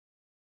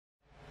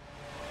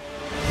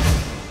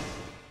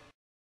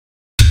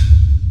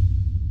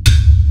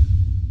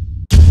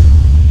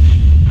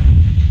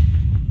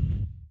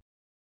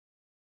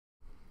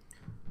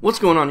What's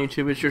going on,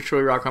 YouTube? It's your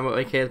Troy Rock Combo,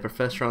 aka the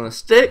Professor on the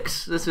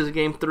Sticks. This is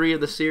game 3 of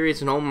the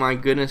series, and oh my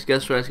goodness,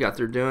 guess what I just got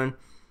through doing?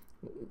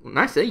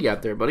 Nice day you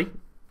got there, buddy.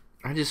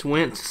 I just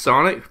went to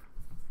Sonic,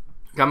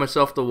 got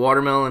myself the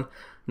watermelon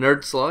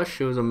nerd slush.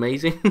 It was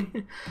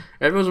amazing.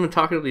 Everyone's been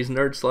talking about these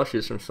nerd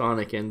slushes from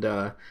Sonic, and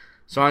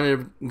so I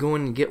ended up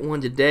going to get one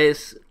today.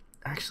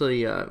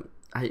 Actually, I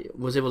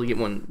was able to get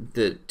one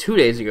 2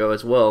 days ago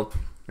as well.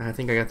 I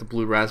think I got the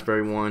blue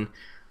raspberry one.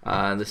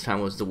 This time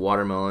was the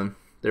watermelon.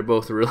 They're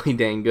both really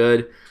dang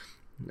good.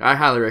 I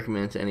highly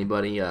recommend it to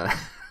anybody. Oh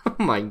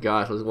my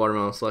gosh, those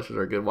watermelon slushes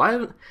are good.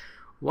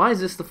 Why is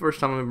this the first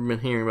time I've ever been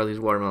hearing about these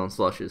watermelon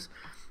slushes?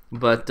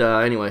 But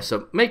anyway,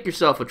 so make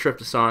yourself a trip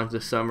to Sonic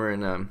this summer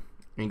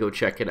and go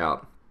check it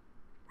out.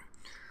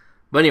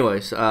 But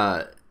anyways,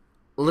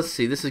 let's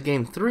see. This is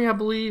game 3, I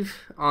believe,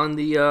 on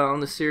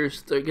the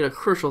series. They get a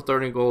crucial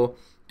third and goal.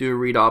 Do a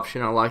read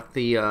option. I like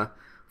the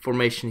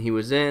formation he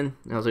was in.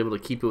 I was able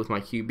to keep it with my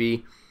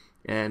QB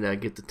and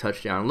get the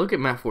touchdown. Look at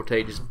Matt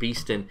Forte just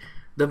beasting.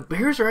 The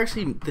Bears are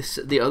actually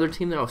the other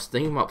team that I was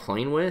thinking about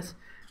playing with.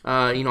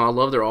 I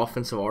love their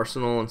offensive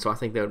arsenal, and so I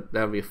think that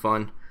would be a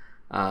fun,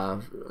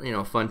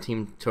 fun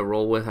team to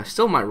roll with. I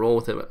still might roll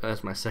with it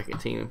as my second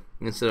team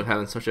instead of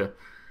having such a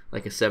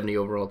 70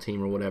 overall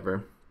team or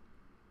whatever.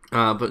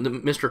 But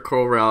Mr.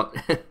 Curl Route,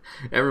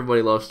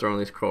 everybody loves throwing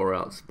these curl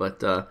routes.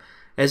 But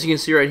as you can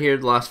see right here,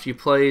 the last few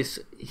plays,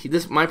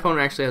 my opponent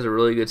actually has a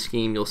really good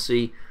scheme. You'll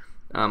see.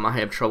 I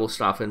have trouble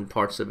stopping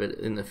parts of it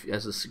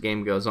as this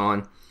game goes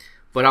on,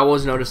 but I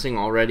was noticing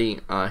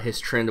already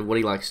his trend of what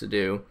he likes to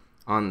do.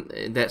 On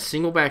that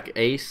single back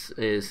ace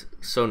is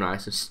so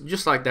nice. It's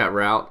just like that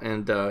route,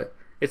 and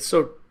it's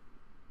so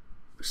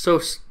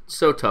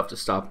tough to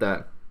stop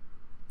that.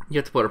 You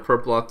have to put a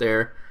purple out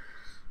there,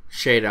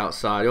 shade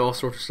outside, all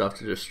sorts of stuff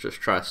to just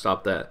try to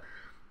stop that.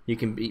 You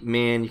can beat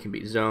man, you can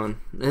beat zone.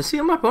 And see,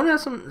 my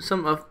opponent has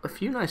a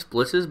few nice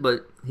blitzes,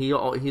 but he's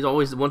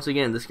always, once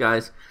again, this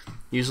guy's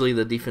usually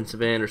the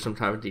defensive end or some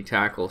type of D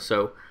tackle.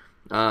 So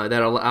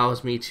that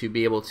allows me to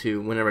be able to,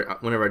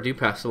 whenever I do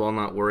pass the ball,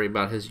 not worry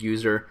about his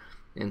user.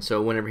 And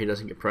so whenever he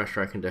doesn't get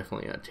pressure, I can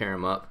definitely tear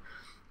him up.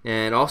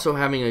 And also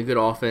having a good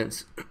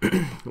offense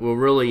will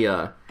really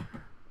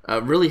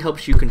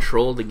helps you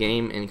control the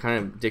game and kind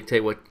of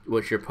dictate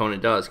what your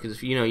opponent does. Because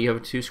if you have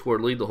a 2-score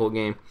lead the whole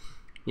game,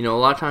 a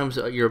lot of times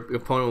your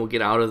opponent will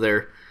get out of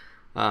their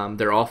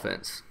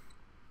offense.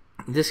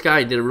 This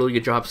guy did a really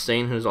good job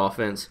staying in his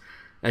offense.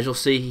 As you'll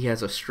see, he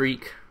has a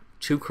streak,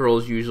 2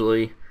 curls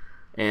usually,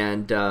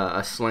 and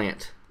a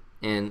slant.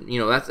 And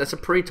that's a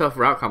pretty tough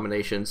route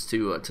combinations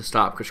to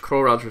stop, because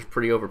curl routes are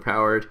pretty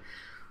overpowered.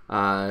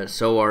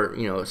 So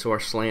are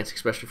slants,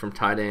 especially from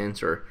tight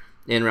ends or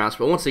in routes.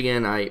 But once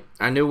again,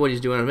 I knew what he's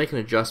doing. I'm making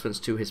adjustments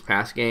to his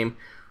pass game.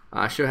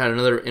 I should have had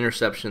another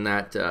interception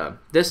that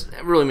this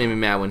really made me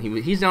mad when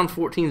he's down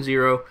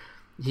 14-0.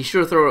 He should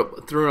have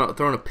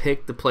thrown a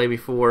pick the play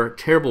before.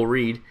 Terrible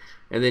read.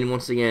 And then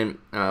once again,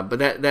 but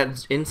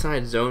that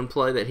inside zone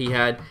play that he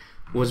had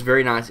was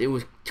very nice. It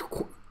was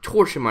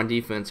torching my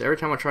defense. Every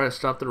time I try to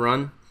stop the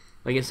run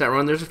against that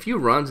run, there's a few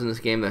runs in this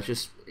game that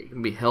just it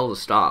can be hell to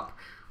stop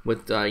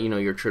with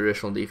your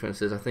traditional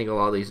defenses. I think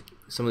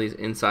some of these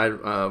inside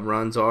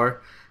runs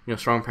are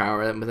strong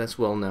power, but that's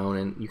well known,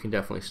 and you can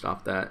definitely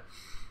stop that.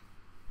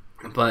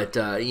 But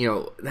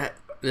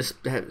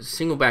that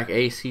single back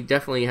ace, he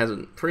definitely has a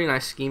pretty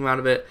nice scheme out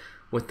of it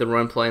with the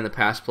run play and the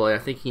pass play. I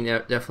think he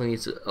definitely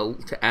needs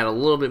to add a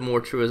little bit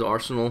more to his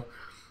arsenal,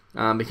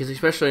 because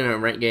especially in a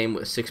ranked game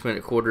with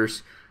 6-minute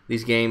quarters,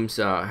 these games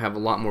have a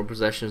lot more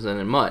possessions than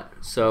in MUT.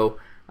 So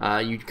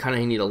you kind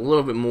of need a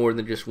little bit more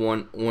than just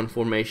one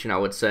formation, I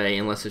would say,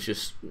 unless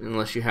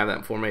you have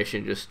that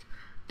formation just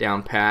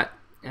down pat.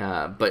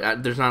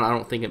 But there's not, I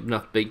don't think,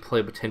 enough big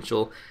play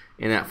potential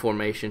in that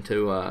formation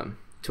to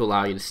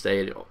allow you to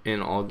stay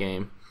in all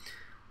game.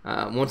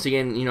 Once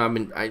again,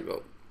 I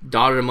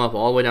dotted him up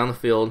all the way down the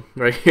field.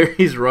 Right here,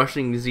 he's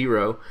rushing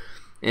 0,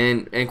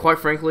 and quite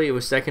frankly, it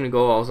was second and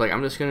goal. I was like,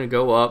 I'm just gonna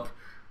go up,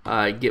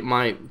 get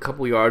my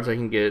couple yards I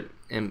can get,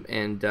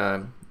 and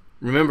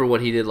remember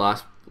what he did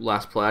last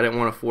play. I didn't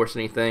want to force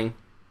anything.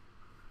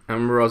 I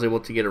remember I was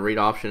able to get a read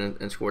option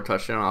and score a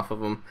touchdown off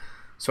of him,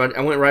 so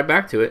I went right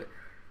back to it,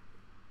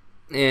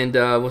 and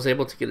was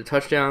able to get a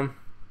touchdown.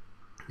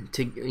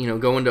 To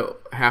go into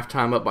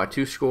halftime up by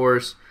 2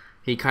 scores.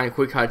 He kind of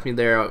quick hyped me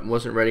there. I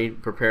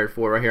wasn't prepared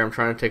for it. Right here, I'm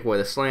trying to take away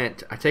the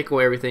slant. I take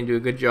away everything, do a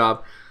good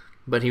job,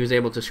 but he was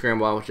able to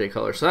scramble out with Jay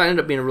Cutler. So that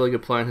ended up being a really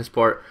good play on his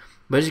part.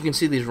 But as you can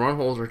see, these run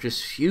holes are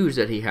just huge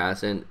that he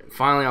has. And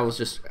finally, I was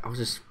just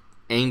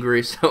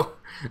angry, so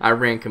I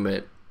ran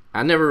commit.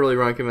 I never really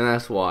run commit.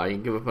 That's why you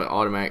give up an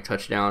automatic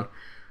touchdown,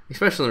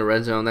 especially in the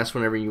red zone. That's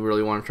whenever you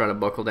really want to try to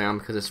buckle down,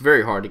 because it's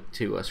very hard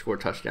to score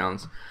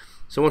touchdowns.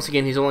 So once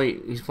again,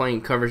 he's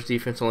playing coverage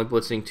defense, only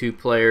blitzing 2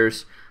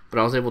 players, but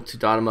I was able to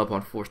dot him up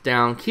on 4th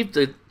down, keep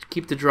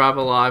the drive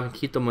alive, and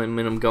keep the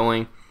momentum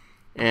going.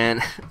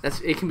 And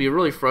it can be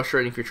really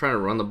frustrating if you're trying to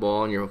run the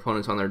ball and your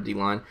opponent's on their D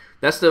line.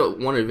 That's the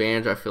one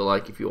advantage I feel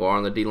like if you are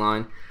on the D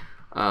line.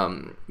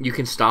 You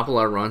can stop a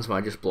lot of runs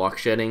by just block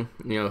shedding.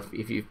 You know,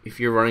 if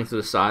you're running to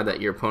the side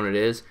that your opponent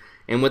is,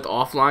 and with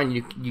offline,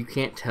 you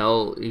can't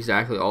tell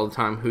exactly all the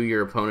time who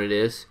your opponent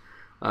is.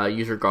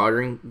 User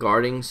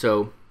guarding,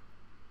 so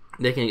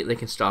they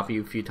can stop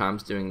you a few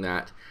times doing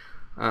that.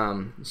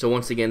 So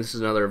once again, this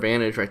is another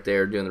advantage right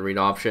there, doing the read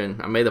option.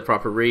 I made the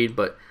proper read,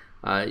 but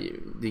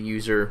the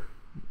user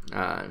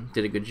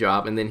did a good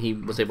job, and then he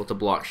was able to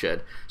block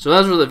shed. So that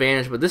was the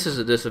advantage, but this is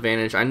a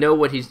disadvantage. I know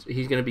what he's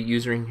going to be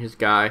using his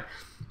guy,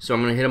 so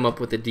I'm going to hit him up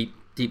with a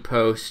deep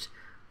post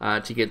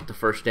to get the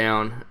first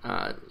down.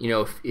 You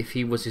know, if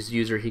he was his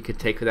user, he could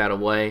take that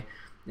away,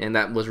 and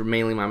that was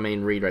mainly my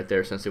main read right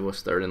there since it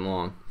was 3rd and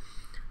long.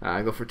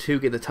 I go for 2,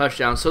 get the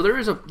touchdown. So there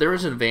is an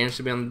advantage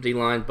to be on the D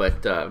line,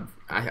 but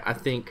I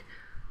think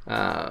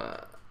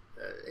not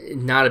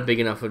a big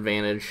enough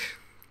advantage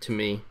to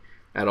me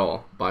at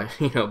all by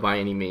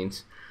any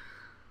means.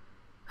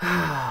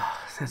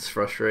 That's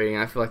frustrating.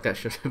 I feel like that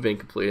should have been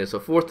completed. So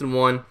 4th and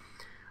 1,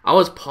 I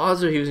was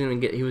positive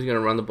he was gonna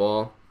run the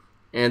ball,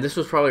 and this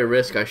was probably a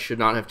risk I should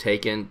not have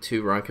taken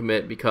to run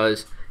commit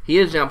because he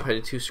is down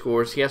by 2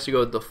 scores. He has to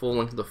go the full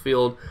length of the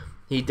field.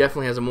 He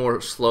definitely has a more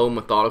slow,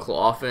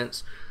 methodical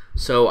offense.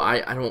 So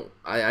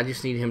I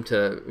just need him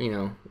to, you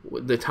know,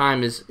 the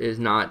time is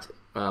not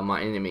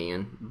my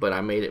enemy, but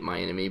I made it my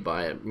enemy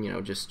by, you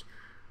know, just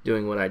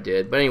doing what I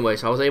did. But anyway,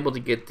 so I was able to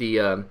get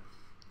the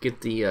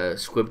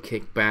squib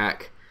kick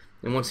back,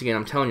 and once again,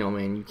 I'm telling y'all,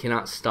 man, you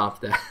cannot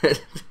stop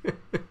that.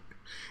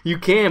 You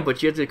can,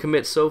 but you have to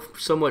commit so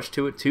much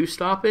to it to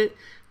stop it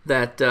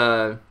that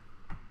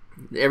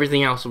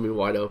everything else will be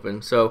wide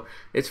open. So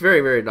it's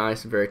very, very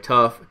nice and very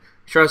tough.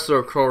 Tries to throw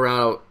a curl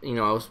route. You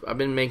know, I've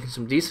been making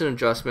some decent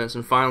adjustments,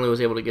 and finally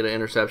was able to get an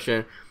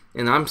interception.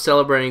 And I'm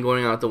celebrating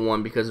going out the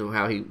 1 because of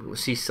how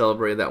he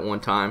celebrated that one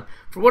time.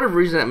 For whatever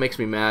reason, that makes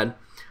me mad.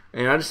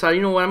 And I decided,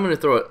 you know what, I'm going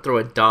to throw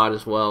a dot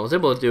as well. I was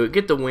able to do it,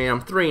 get the win.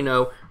 I'm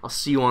 3-0. I'll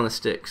see you on the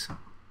sticks.